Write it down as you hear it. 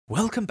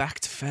Welcome back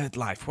to Third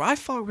Life, where I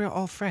thought we were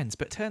all friends,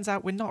 but turns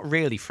out we're not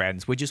really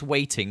friends. We're just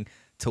waiting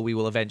till we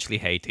will eventually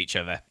hate each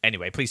other.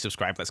 Anyway, please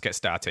subscribe. Let's get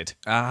started.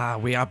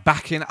 We are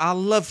back in our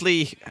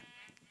lovely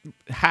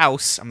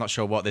house. I'm not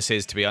sure what this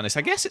is, to be honest.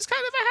 I guess it's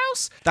kind of a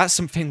house. That's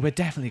something we're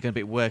definitely going to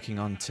be working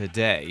on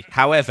today.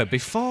 However,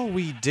 before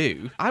we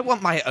do, I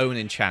want my own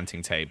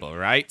enchanting table,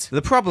 right?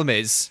 The problem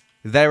is,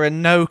 there are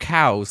no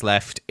cows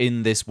left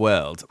in this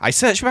world. I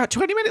searched for about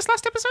 20 minutes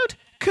last episode.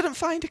 Couldn't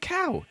find a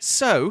cow.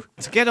 So,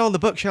 to get all the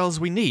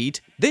bookshelves we need,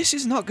 this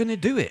is not going to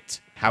do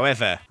it.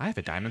 However, I have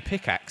a diamond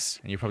pickaxe.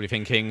 And you're probably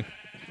thinking,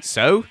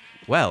 so?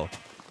 Well,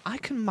 I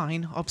can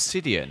mine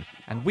obsidian.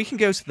 And we can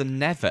go to the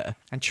Nether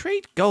and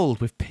trade gold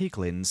with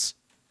piglins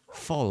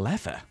for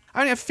leather.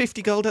 I only have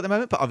 50 gold at the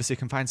moment, but obviously I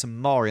can find some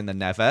more in the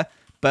Nether.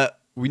 But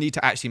we need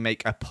to actually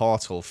make a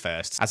portal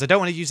first, as I don't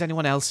want to use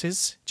anyone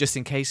else's, just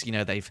in case, you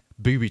know, they've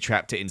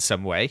booby-trapped it in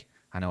some way.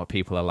 I know what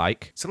people are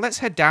like. So let's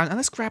head down and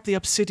let's grab the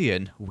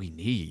obsidian we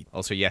need.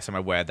 Also, yes, I'm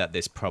aware that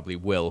this probably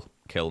will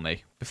kill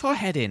me. Before I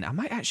head in, I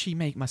might actually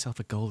make myself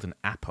a golden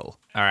apple.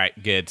 All right,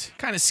 good.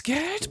 Kind of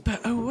scared,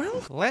 but oh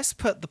well. Let's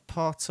put the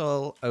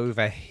portal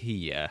over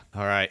here.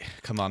 All right,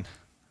 come on.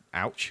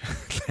 Ouch.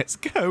 Let's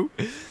go.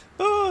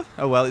 Oh,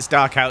 well, it's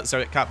dark out, so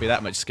it can't be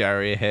that much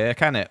scarier here,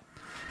 can it?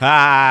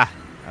 Ah,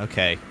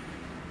 okay.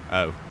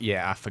 Oh,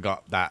 yeah, I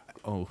forgot that.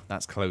 Oh,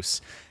 that's close.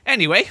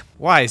 Anyway,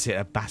 why is it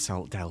a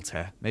basalt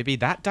delta? Maybe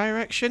that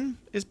direction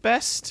is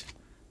best?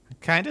 I'm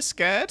kind of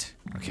scared.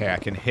 Okay, I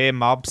can hear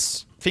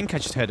mobs. I think I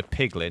just heard a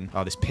piglin.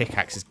 Oh, this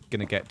pickaxe is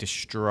going to get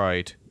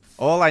destroyed.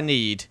 All I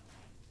need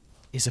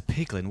is a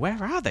piglin.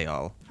 Where are they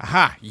all?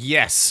 Aha,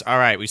 yes. All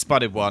right, we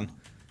spotted one.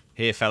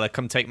 Here, fella,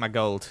 come take my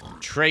gold.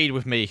 Trade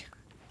with me.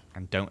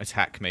 And don't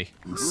attack me.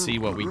 Let's see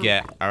what we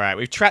get. All right,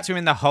 we've trapped him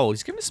in the hole.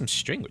 He's given us some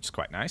string, which is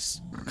quite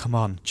nice. Come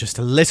on, just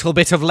a little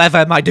bit of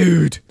leather, my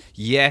dude.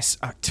 Yes,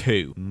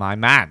 2. My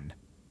man.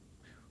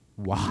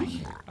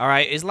 Why? All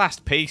right, his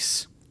last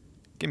piece.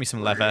 Give me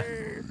some leather.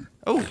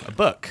 Oh, a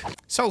book.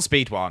 Soul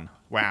Speed 1.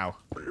 Wow.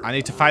 I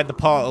need to find the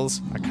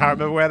portals. I can't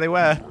remember where they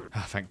were.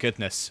 Oh, thank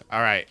goodness.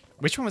 All right.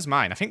 Which one was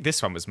mine? I think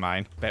this one was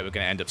mine. Bet we're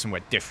going to end up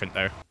somewhere different,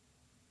 though.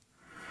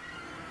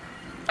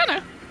 Oh,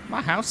 no.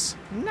 My house.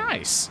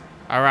 Nice.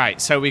 All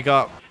right, so we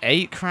got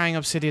 8 crying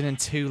obsidian and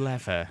 2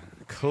 leather.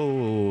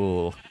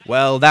 Cool.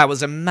 Well, that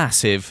was a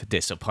massive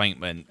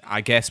disappointment.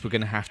 I guess we're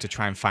going to have to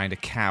try and find a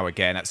cow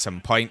again at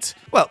some point.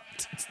 Well,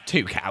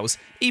 2 cows.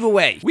 Either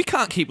way, we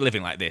can't keep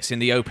living like this in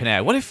the open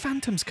air. What if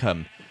phantoms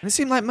come? And it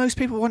seemed like most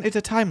people wanted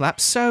a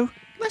time-lapse, so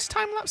let's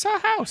time-lapse our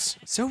house.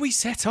 So we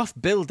set off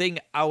building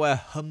our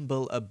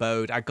humble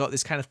abode. I got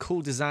this kind of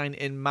cool design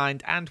in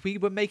mind, and we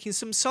were making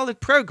some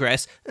solid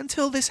progress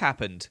until this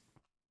happened.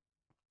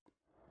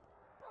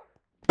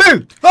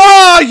 Boom!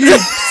 Oh, you!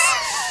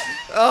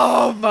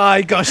 Oh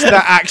my gosh, that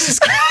actually...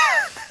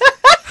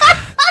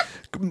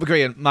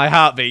 Green, my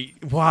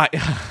heartbeat. Why?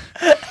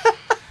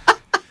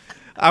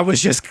 I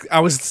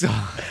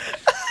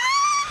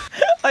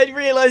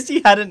realised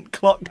you hadn't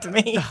clocked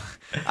me.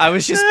 I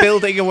was just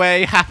building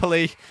away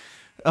happily.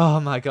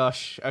 Oh my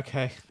gosh,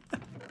 okay.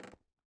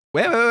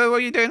 Wait, what are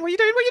you doing? What are you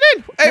doing? What are you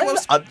doing? Hey, No,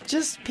 I'm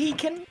just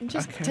peeking,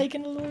 just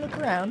taking a little look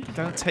around.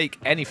 Don't take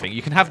anything.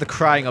 You can have the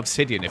crying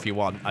obsidian if you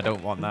want. I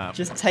don't want that.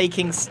 Just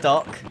taking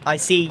stock. I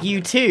see you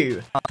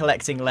too are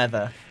collecting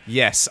leather.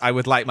 Yes, I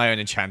would like my own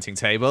enchanting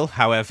table.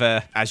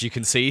 However, as you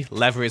can see,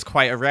 leather is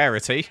quite a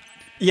rarity.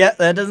 Yep,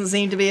 there doesn't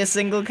seem to be a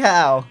single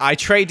cow. I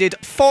traded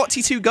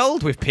 42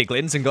 gold with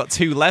piglins and got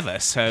 2 leather,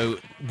 so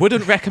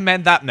wouldn't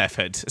recommend that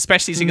method,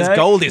 especially seeing as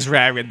gold is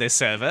rare in this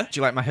server. Do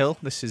you like my hill?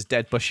 This is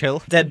Dead Bush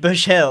Hill. Dead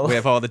Bush Hill. We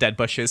have all the dead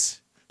bushes.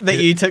 That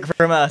you took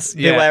from us.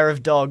 Yeah. Beware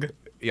of dog.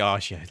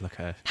 Gosh, yeah, look at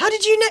her. How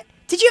did you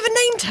Did you have a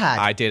name tag?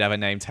 I did have a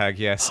name tag,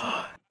 yes.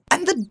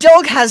 And the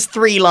dog has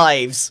 3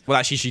 lives. Well,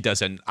 actually, she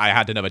doesn't. I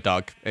had another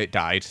dog. It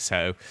died,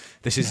 so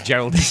this is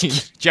Geraldine.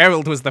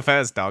 Gerald was the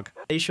first dog.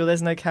 Are you sure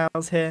there's no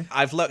cows here?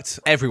 I've looked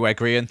everywhere,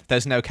 Grian.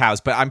 There's no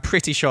cows, but I'm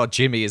pretty sure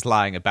Jimmy is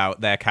lying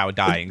about their cow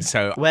dying,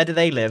 so... Where do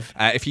they live?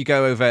 If you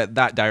go over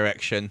that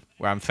direction,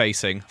 where I'm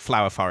facing,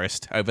 Flower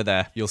Forest, over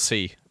there, you'll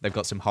see they've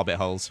got some hobbit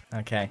holes.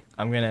 Okay,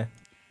 I'm gonna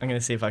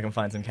see if I can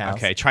find some cows.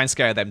 Okay, try and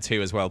scare them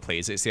too as well,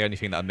 please. It's the only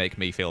thing that'll make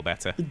me feel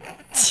better.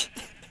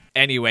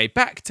 Anyway,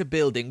 back to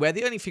building, where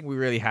the only thing we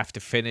really have to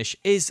finish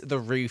is the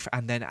roof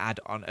and then add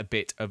on a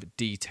bit of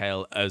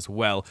detail as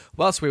well.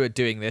 Whilst we were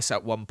doing this,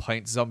 at one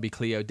point, Zombie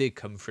Cleo did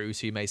come through,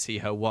 so you may see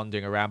her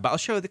wandering around, but I'll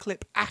show the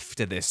clip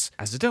after this,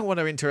 as I don't want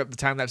to interrupt the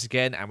time-lapse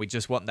again, and we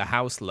just want the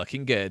house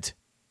looking good.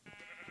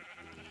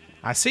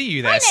 I see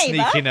you there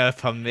sneaking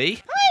up on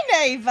me.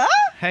 Hi, neighbour.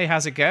 Hey,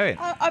 how's it going?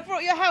 I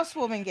brought you a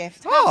housewarming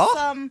gift.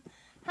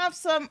 Have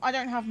some. I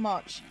don't have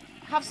much.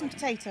 Have some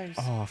potatoes.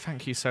 Oh,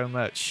 thank you so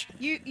much.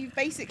 You've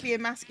basically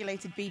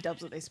emasculated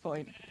B-dubs at this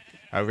point.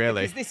 Oh,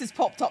 really? Because this has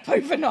popped up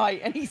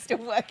overnight and he's still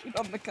working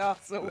on the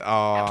castle.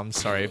 Oh, I'm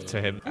sorry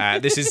to him.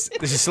 This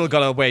is still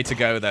got a way to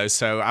go though.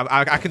 So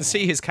I can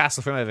see his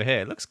castle from over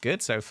here. It looks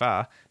good so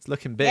far. It's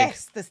looking big.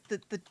 Yes, the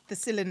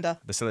cylinder.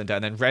 The cylinder,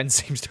 and then Ren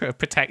seems to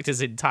protect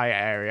his entire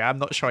area. I'm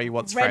not sure he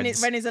wants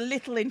friends. Ren is a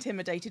little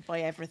intimidated by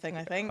everything,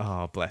 I think.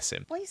 Oh, bless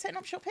him. Why are you setting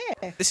up shop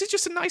here? This is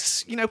just a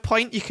nice,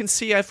 point. You can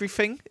see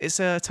everything. It's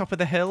top of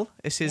the hill.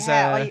 This is.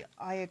 Yeah,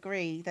 I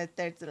agree.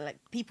 There's like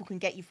people can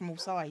get you from all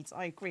sides.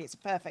 I agree. It's a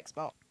perfect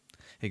spot.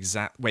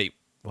 Wait,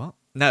 what?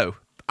 No,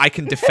 I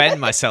can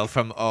defend myself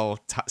from all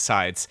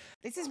sides.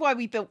 This is why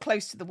we built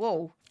close to the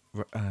wall.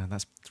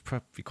 That's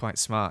probably quite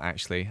smart,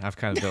 actually. I've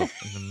kind of built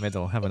in the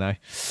middle, haven't I?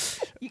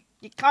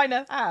 You kind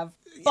of have.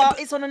 But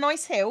it's on a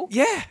nice hill.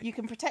 Yeah. You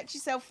can protect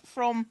yourself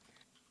from,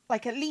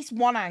 like, at least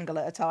one angle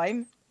at a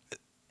time.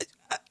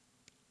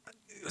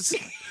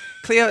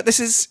 Cleo,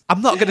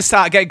 I'm not going to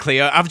start again,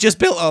 Cleo. I've just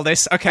built all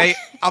this, okay?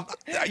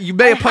 You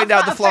may have pointed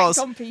out the flaws.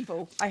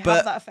 I have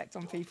that effect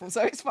on people,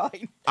 so it's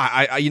fine.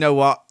 You know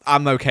what?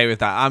 I'm okay with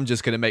that. I'm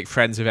just going to make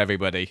friends with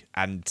everybody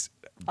and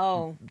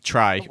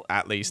try,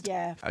 at least.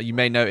 Yeah. You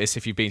may notice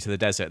if you've been to the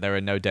desert, there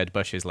are no dead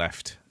bushes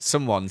left.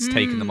 Someone's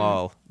taken them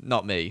all.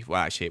 Not me.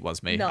 Well, actually, it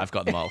was me. No. I've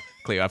got them all.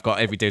 Cleo, I've got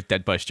every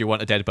dead bush. Do you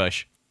want a dead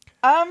bush?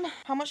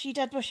 How much are you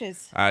dead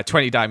bushes?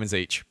 20 diamonds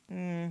each.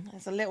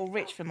 It's a little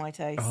rich for my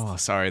taste. Oh,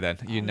 sorry then.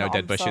 Dead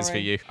I'm bushes for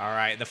sorry. you. All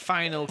right, the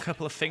final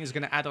couple of things.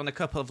 Going to add on a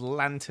couple of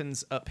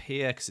lanterns up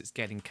here because it's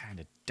getting kind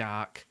of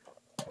dark.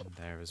 And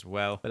there as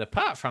well. But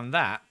apart from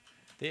that,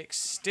 the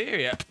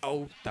exterior...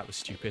 Oh, that was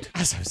stupid.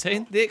 As I was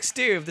saying, the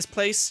exterior of this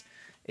place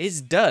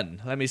is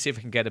done. Let me see if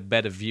I can get a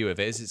better view of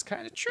it. It's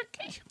kind of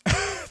tricky.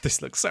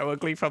 This looks so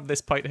ugly from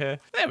this point here.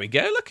 There we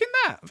go. Look at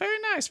that. Very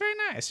nice, very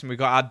nice. And we've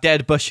got our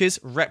dead bushes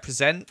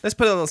represent. Let's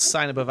put a little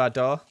sign above our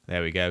door.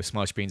 There we go.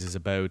 Smallishbeans'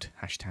 abode.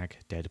 Hashtag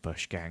dead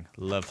bush gang.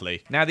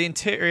 Lovely. Now, the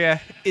interior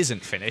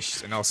isn't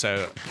finished. And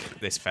also,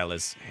 this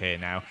fella's here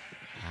now.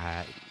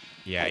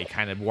 Yeah, he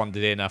kind of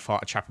wandered in. I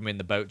thought I'd trap him in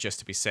the boat just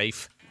to be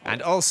safe.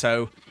 And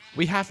also,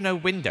 we have no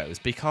windows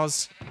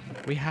because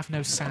we have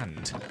no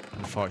sand,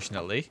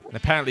 unfortunately. And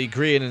apparently,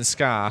 Grian and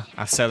Scar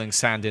are selling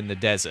sand in the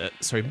desert,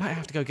 so we might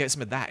have to go get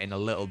some of that in a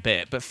little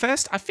bit. But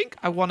first, I think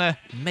I want to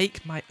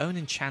make my own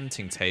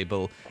enchanting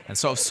table and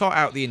sort of sort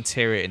out the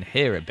interior in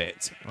here a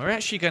bit. We're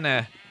actually going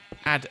to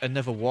add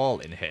another wall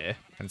in here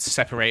and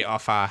separate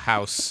off our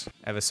house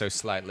ever so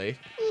slightly,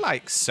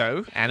 like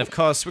so. And of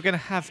course, we're going to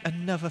have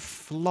another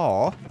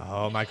floor.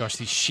 Oh my gosh,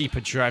 these sheep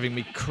are driving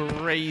me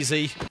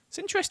crazy. It's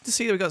interesting to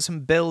see that we've got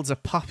some builds are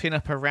popping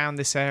up around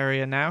this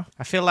area now.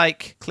 I feel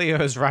like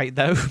Cleo's right,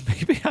 though.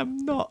 Maybe I'm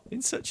not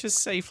in such a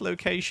safe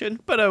location.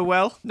 But oh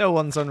well, no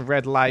one's on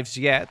red lives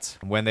yet.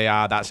 And when they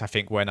are, that's, I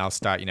think, when I'll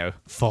start,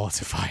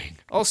 fortifying.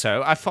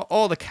 Also, I thought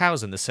all the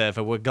cows on the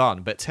server were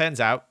gone, but turns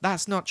out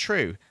that's not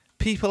true.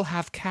 People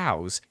have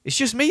cows. It's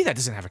just me that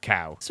doesn't have a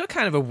cow. So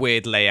kind of a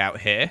weird layout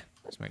here.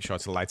 Let's make sure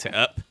to light it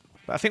up.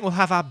 But I think we'll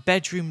have our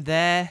bedroom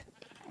there.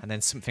 And then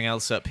something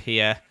else up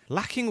here.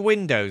 Lacking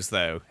windows,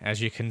 though,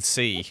 as you can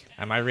see.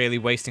 Am I really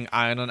wasting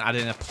iron on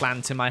adding a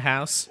plant in my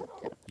house?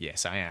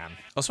 Yes, I am.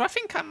 Also, I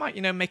think I might,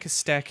 make a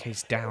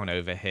staircase down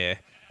over here.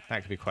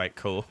 That could be quite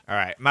cool. All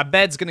right, my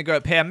bed's going to go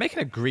up here. I'm making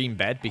a green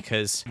bed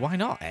because why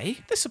not, eh?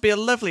 This will be a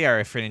lovely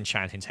area for an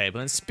enchanting table.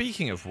 And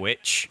speaking of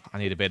which, I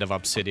need a bit of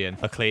obsidian.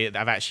 Luckily,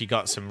 I've actually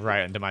got some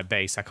right under my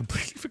base. I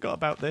completely forgot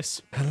about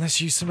this. And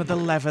let's use some of the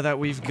leather that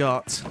we've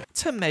got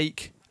to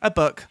make a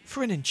book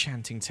for an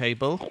enchanting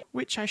table,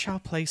 which I shall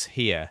place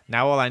here.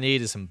 Now all I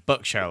need is some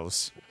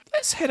bookshelves.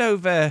 Let's head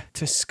over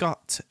to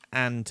Scott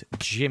and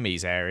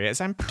Jimmy's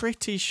areas. I'm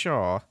pretty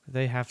sure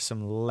they have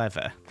some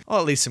leather, or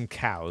at least some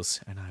cows,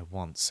 and I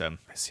want some.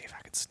 Let's see if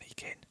I can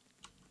sneak in.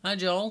 Hi,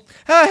 Joel.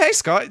 Oh, hey,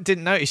 Scott.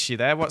 Didn't notice you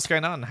there. What's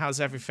going on?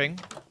 How's everything?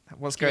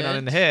 What's going on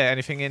in here?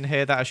 Anything in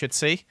here that I should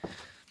see?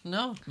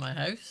 No, my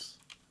house.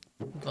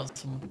 I've got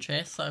some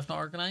chests that I've not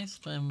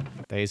organised.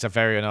 These are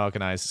very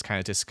unorganised. It's kind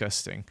of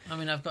disgusting. I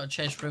mean, I've got a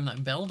chest room that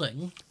I'm building.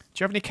 Do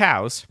you have any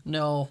cows?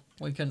 No,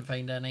 we couldn't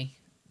find any.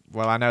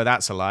 Well, I know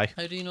that's a lie.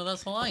 How do you know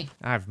that's a lie?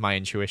 I have my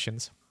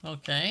intuitions.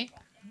 Okay.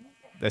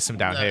 There's some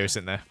down here,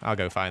 isn't there? I'll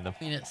go find them.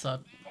 I mean, it's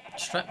a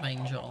strip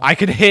mine, Joel. I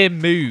can hear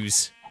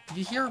moos.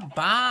 You hear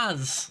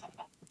bars.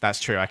 That's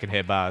true, I can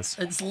hear bars.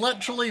 It's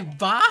literally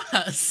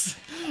bars.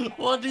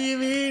 What do you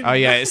mean? Oh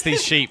yeah, it's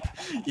these sheep.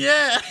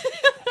 Yeah.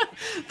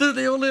 They're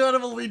the only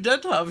animal we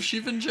did have,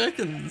 sheep and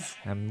chickens.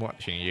 I'm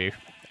watching you.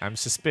 I'm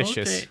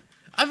suspicious. Okay.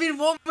 I mean,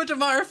 what would it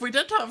matter if we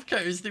did have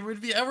cows? They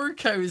would be our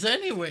cows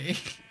anyway.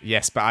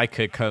 Yes, but I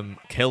could come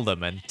kill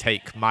them and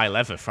take my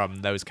leather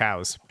from those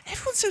cows.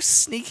 Everyone's so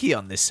sneaky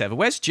on this server.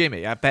 Where's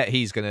Jimmy? I bet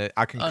he's gonna...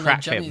 I can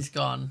crack him. Jimmy's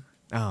gone.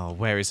 Oh,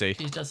 where is he?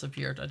 He's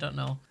disappeared. I don't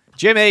know.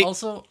 Jimmy!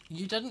 Also,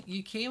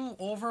 you came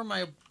over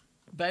my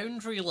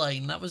boundary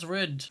line. That was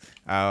rude.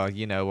 Oh, I'm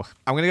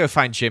gonna go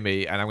find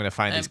Jimmy and I'm gonna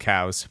find these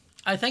cows.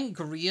 I think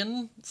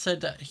Grian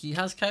said that he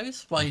has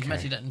cows. Well, he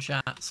admitted it in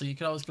chat, so you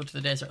could always go to the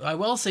desert. I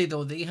will say,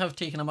 though, they have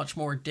taken a much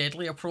more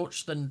deadly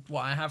approach than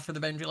what I have for the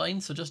boundary line,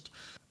 so just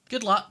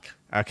Good luck.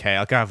 Okay,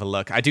 I'll go have a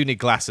look. I do need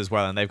glass as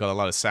well, and they've got a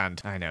lot of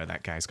sand. I know,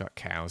 that guy's got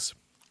cows.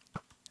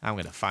 I'm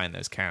going to find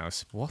those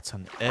cows. What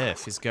on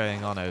earth is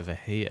going on over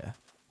here?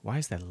 Why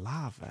is there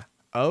lava?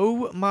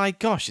 Oh my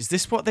gosh, is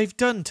this what they've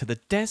done to the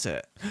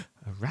desert?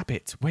 A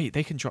rabbit. Wait,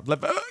 they can drop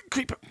lava.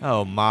 Creeper.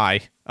 Oh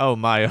my. Oh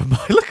my, oh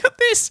my. Look at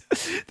this.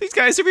 These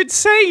guys are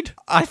insane.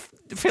 I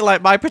feel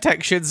like my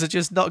protections are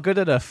just not good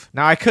enough.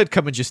 Now, I could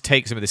come and just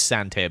take some of this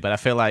sand here, but I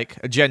feel like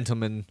a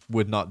gentleman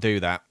would not do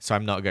that, so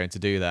I'm not going to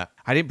do that.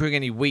 I didn't bring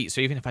any wheat, so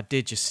even if I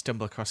did just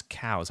stumble across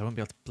cows, I won't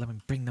be able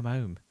to bring them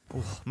home.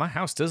 Ooh, my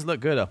house does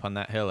look good up on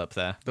that hill up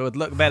there. It would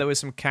look better with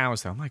some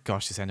cows, though. Oh my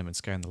gosh, this Enderman's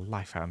scaring the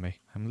life out of me.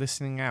 I'm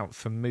listening out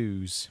for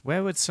moos.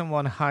 Where would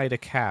someone hide a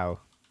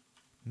cow?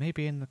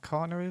 Maybe in the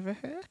corner over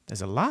here?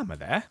 There's a llama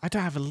there. I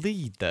don't have a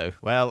lead, though.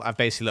 Well, I've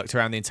basically looked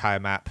around the entire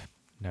map.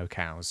 No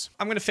cows.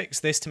 I'm going to fix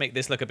this to make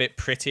this look a bit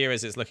prettier,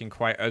 as it's looking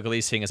quite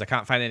ugly, seeing as I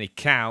can't find any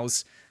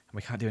cows. And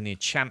we can't do any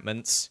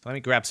enchantments. Let me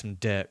grab some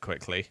dirt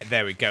quickly.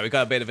 There we go. We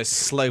got a bit of a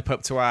slope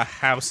up to our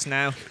house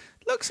now.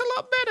 Looks a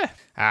lot better.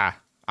 Ah,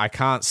 I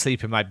can't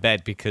sleep in my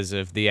bed because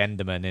of the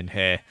Enderman in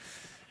here.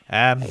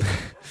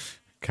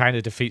 Kind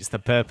of defeats the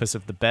purpose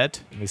of the bed.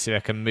 Let me see if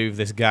I can move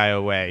this guy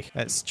away.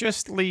 Let's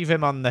just leave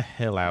him on the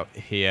hill out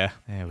here.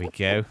 There we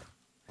go.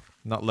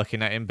 Not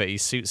looking at him, but he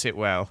suits it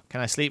well.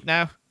 Can I sleep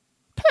now?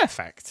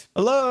 Perfect.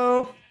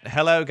 Hello.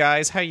 Hello,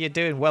 guys. How you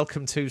doing?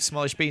 Welcome to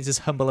Smallishbeans'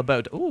 humble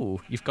abode. Ooh,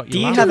 you've got your Do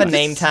you llama. have a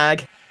name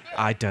tag?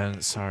 I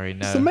don't. Sorry,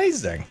 no. It's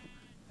amazing.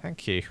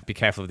 Thank you. Be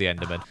careful of the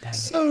Enderman.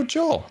 So,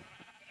 Joel,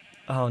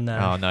 Oh no.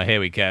 Oh, no. Here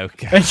we go.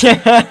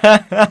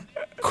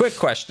 quick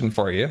question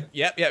for you.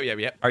 Yep.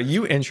 Are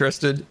you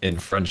interested in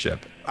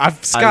friendship?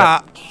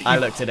 Scar. I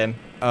looked at him.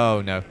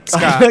 Oh, no. I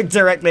Scar, looked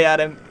directly at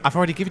him. I've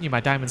already given you my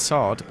diamond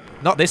sword.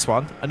 Not this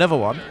one. Another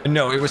one.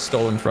 No, it was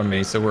stolen from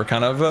me, so we're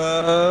kind of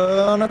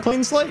on a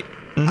clean slate.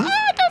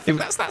 I don't think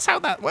that's how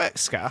that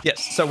works, Scar.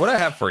 Yes, so what I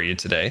have for you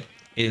today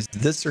is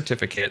this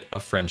certificate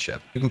of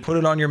friendship. You can put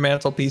it on your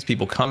mantelpiece.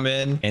 People come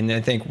in and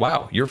they think,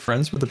 wow, you're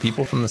friends with the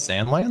people from the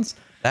Sandlands?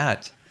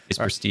 That is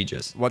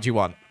prestigious. What do you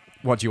want?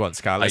 What do you want,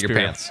 Scar? Let's Your be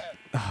real. pants.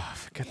 Oh,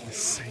 for goodness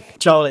sake.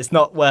 Joel, it's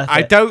not worth it.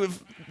 I don't...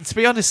 To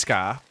be honest,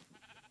 Scar,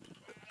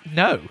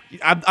 no.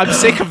 I'm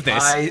sick of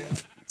this.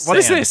 What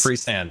is this? Free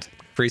sand.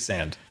 Free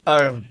sand.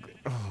 Oh,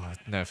 Oh,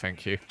 no,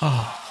 thank you.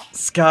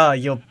 Scar,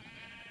 your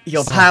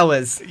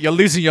powers. You're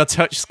losing your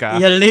touch, Scar.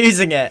 You're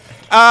losing it.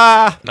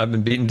 Ah! I've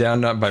been beaten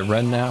down not by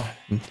Ren now.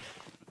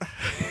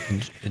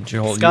 And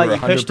Joel, Scar, you were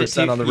you pushed it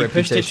 100% on the you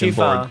pushed it reputation too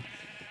board. far.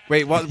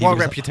 Wait, what was-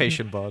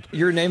 reputation board?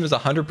 Your name is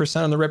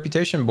 100% on the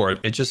reputation board.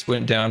 It just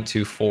went down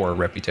to 4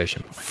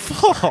 reputation.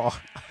 4.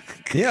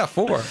 Yeah,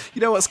 4. You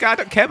know what, Scar? I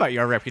don't care about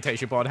your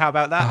reputation board. How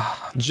about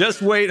that?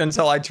 Just wait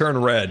until I turn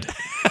red.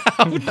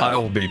 I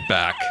will be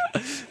back.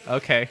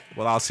 Okay,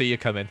 well, I'll see you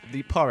coming.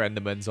 The poor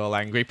Enderman's all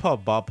angry. Poor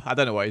Bob. I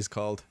don't know what he's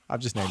called. I've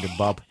just named him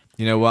Bob.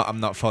 You know what?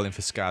 I'm not falling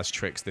for Scar's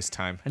tricks this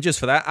time. And just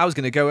for that, I was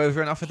going to go over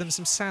and offer them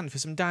some sand for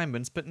some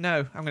diamonds, but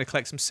no, I'm going to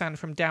collect some sand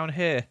from down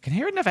here. I can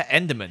hear another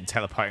Enderman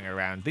teleporting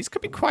around. These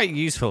could be quite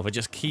useful for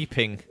just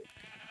keeping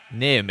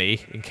near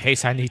me in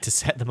case I need to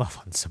set them off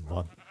on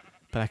someone.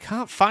 But I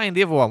can't find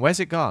the other one. Where's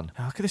it gone?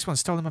 Oh, look at this one,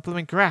 stolen my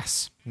blooming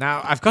grass.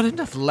 Now, I've got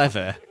enough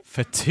leather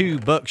for 2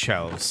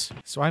 bookshelves,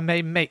 so I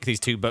may make these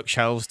 2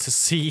 bookshelves to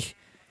see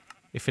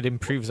if it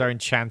improves our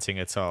enchanting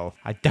at all.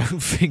 I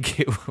don't think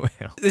it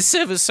will. This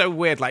server's so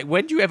weird. Like,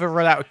 when do you ever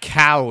run out of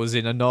cows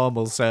in a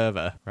normal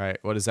server? Right,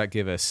 what does that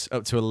give us?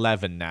 Up to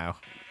 11 now.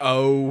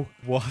 Oh,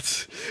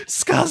 what?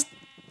 Scar's...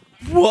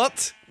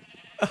 What?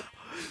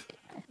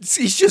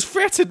 He's just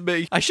threatened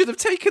me. I should have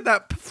taken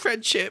that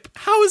friendship.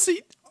 How is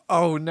he...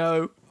 Oh,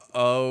 no.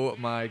 Oh,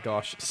 my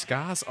gosh.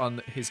 Scar's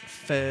on his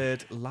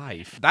 3rd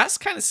life. That's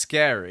kind of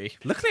scary.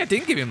 Luckily, I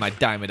didn't give him my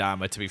diamond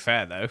armor, to be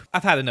fair, though.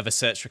 I've had another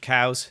search for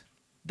cows.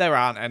 There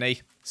aren't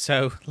any.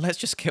 So let's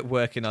just get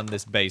working on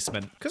this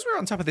basement. Because we're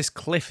on top of this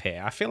cliff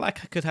here, I feel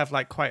like I could have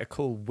like quite a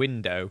cool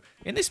window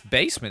in this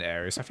basement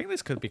area. So I think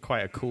this could be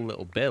quite a cool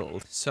little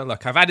build. So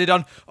look, I've added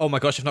on... Oh my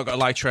gosh, I've not got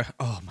elytra.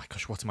 Oh my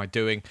gosh, what am I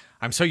doing?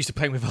 I'm so used to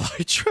playing with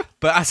elytra.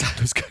 But as I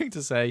was going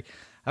to say,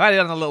 I've added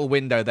on a little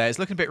window there. It's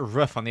looking a bit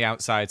rough on the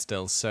outside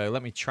still. So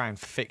let me try and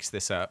fix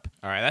this up.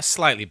 All right, that's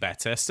slightly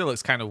better. Still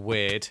looks kind of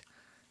weird.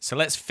 So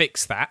let's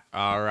fix that.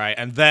 All right,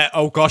 and there...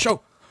 Oh gosh,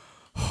 oh.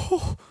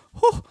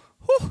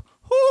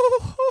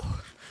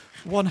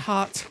 One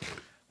heart.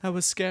 That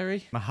was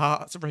scary. My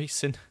heart's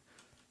racing.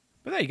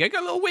 But there you go.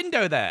 Got a little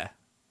window there.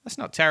 That's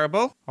not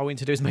terrible. All we need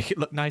to do is make it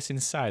look nice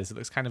inside, so it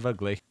looks kind of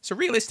ugly. So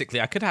realistically,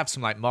 I could have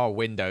some like more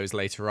windows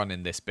later on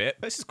in this bit.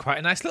 But this is quite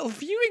a nice little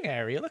viewing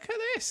area. Look at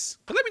this.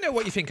 But let me know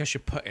what you think I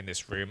should put in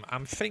this room.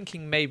 I'm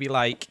thinking maybe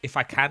like if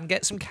I can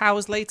get some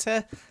cows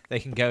later, they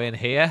can go in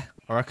here.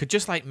 Or I could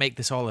just like make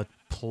this all a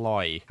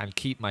ploy and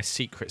keep my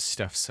secret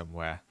stuff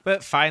somewhere.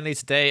 But finally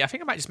today, I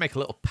think I might just make a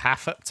little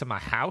path up to my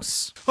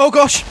house. Oh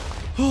gosh!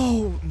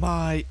 Oh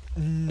my...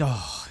 No.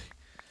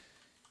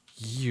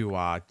 You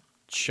are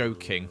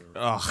joking.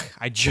 Ugh,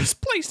 I just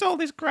placed all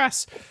this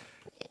grass.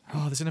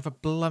 Oh, there's another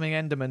blooming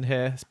Enderman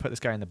here. Let's put this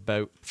guy in the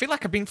boat. I feel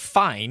like I've been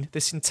fine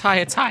this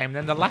entire time. And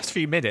then the last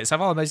few minutes, I've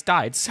almost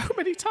died so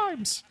many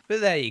times. But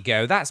there you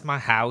go. That's my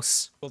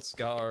house. Uncle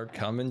Scar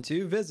coming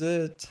to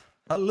visit.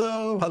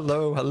 Hello,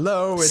 hello,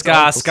 hello. It's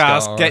Scar, Uncle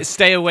Scar.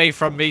 Stay away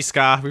from me,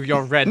 Scar, with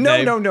your red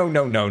name.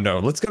 No.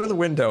 Let's go to the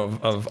window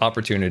of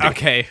opportunity.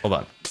 Okay. Hold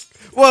on.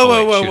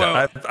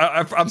 Whoa.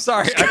 I'm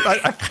sorry.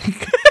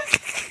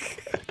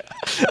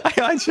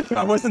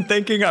 I wasn't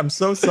thinking. I'm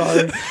so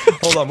sorry.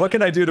 Hold on. What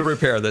can I do to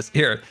repair this?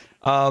 Here.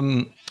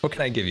 What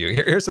can I give you?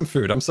 Here's some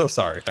food. I'm so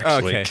sorry,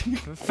 actually. Okay.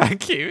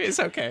 Thank you. It's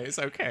okay.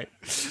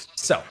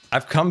 So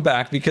I've come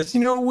back because,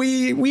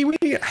 we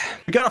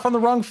got off on the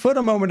wrong foot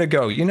a moment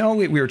ago.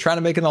 We were trying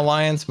to make an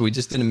alliance, but we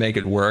just didn't make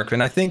it work.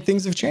 And I think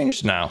things have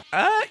changed now.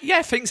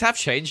 Yeah, things have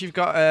changed. You've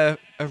got a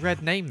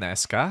red name there,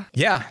 Scar.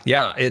 Yeah.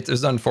 It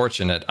was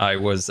unfortunate. I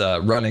was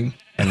running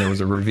and there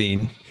was a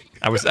ravine.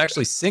 I was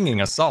actually singing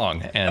a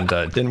song and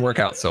it didn't work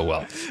out so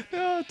well.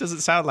 It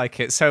doesn't sound like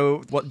it.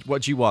 So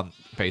what do you want,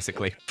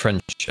 basically?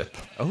 Friendship.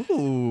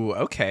 Oh,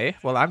 okay.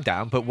 Well, I'm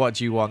down. But what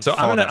do you want? So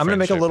I'm gonna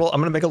make a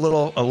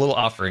little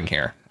offering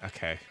here.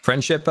 Okay.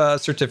 Friendship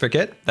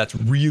certificate. That's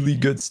really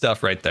good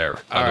stuff right there.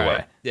 By the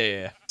way.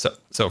 Yeah.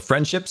 So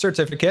friendship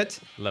certificate.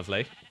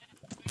 Lovely.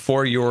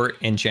 For your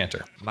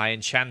enchanter. My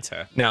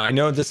enchanter. Now I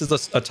know this is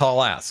a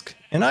tall ask,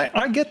 and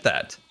I get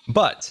that,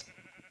 but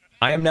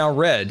I am now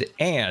red,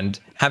 and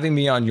having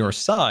me on your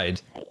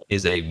side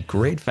is a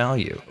great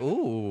value.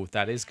 Ooh,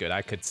 that is good.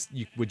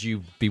 Would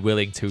you be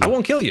willing to? I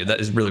won't kill you. That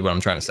is really what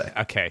I'm trying to say.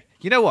 Okay.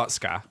 You know what,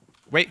 Scar?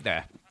 Wait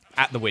there,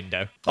 at the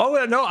window.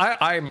 Oh no,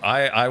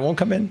 I won't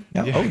come in.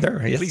 No. Yeah. Oh, there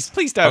he is.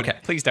 Please don't. Okay.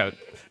 Please don't.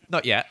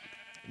 Not yet.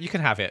 You can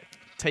have it.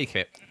 Take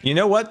it. You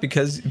know what?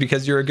 Because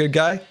you're a good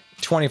guy.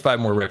 25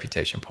 more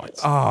reputation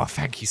points. Oh,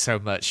 thank you so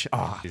much.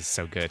 Oh, this is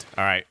so good.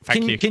 All right,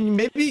 thank you. Can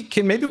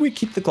maybe we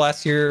keep the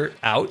glass here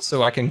out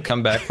so I can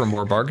come back for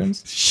more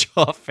bargains?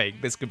 Sure thing.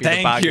 This could be the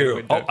Thank bargain you.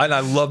 window. Oh, and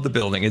I love the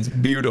building. It's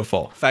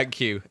beautiful.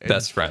 Thank you.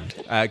 Best friend.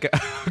 Okay.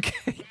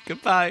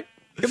 Goodbye.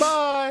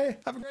 Goodbye.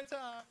 Have a great time.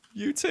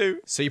 You too.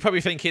 So you're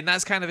probably thinking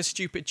that's kind of a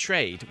stupid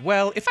trade.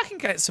 Well, if I can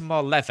get some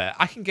more leather,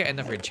 I can get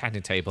another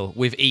enchanting table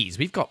with ease.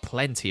 We've got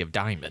plenty of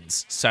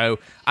diamonds. So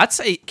I'd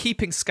say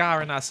keeping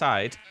Scar on our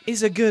side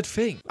is a good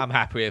thing. I'm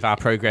happy with our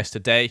progress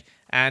today,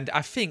 and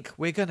I think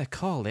we're going to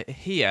call it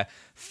here.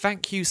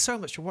 Thank you so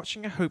much for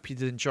watching. I hope you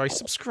did enjoy.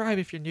 Subscribe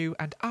if you're new,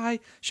 and I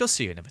shall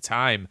see you another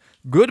time.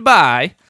 Goodbye.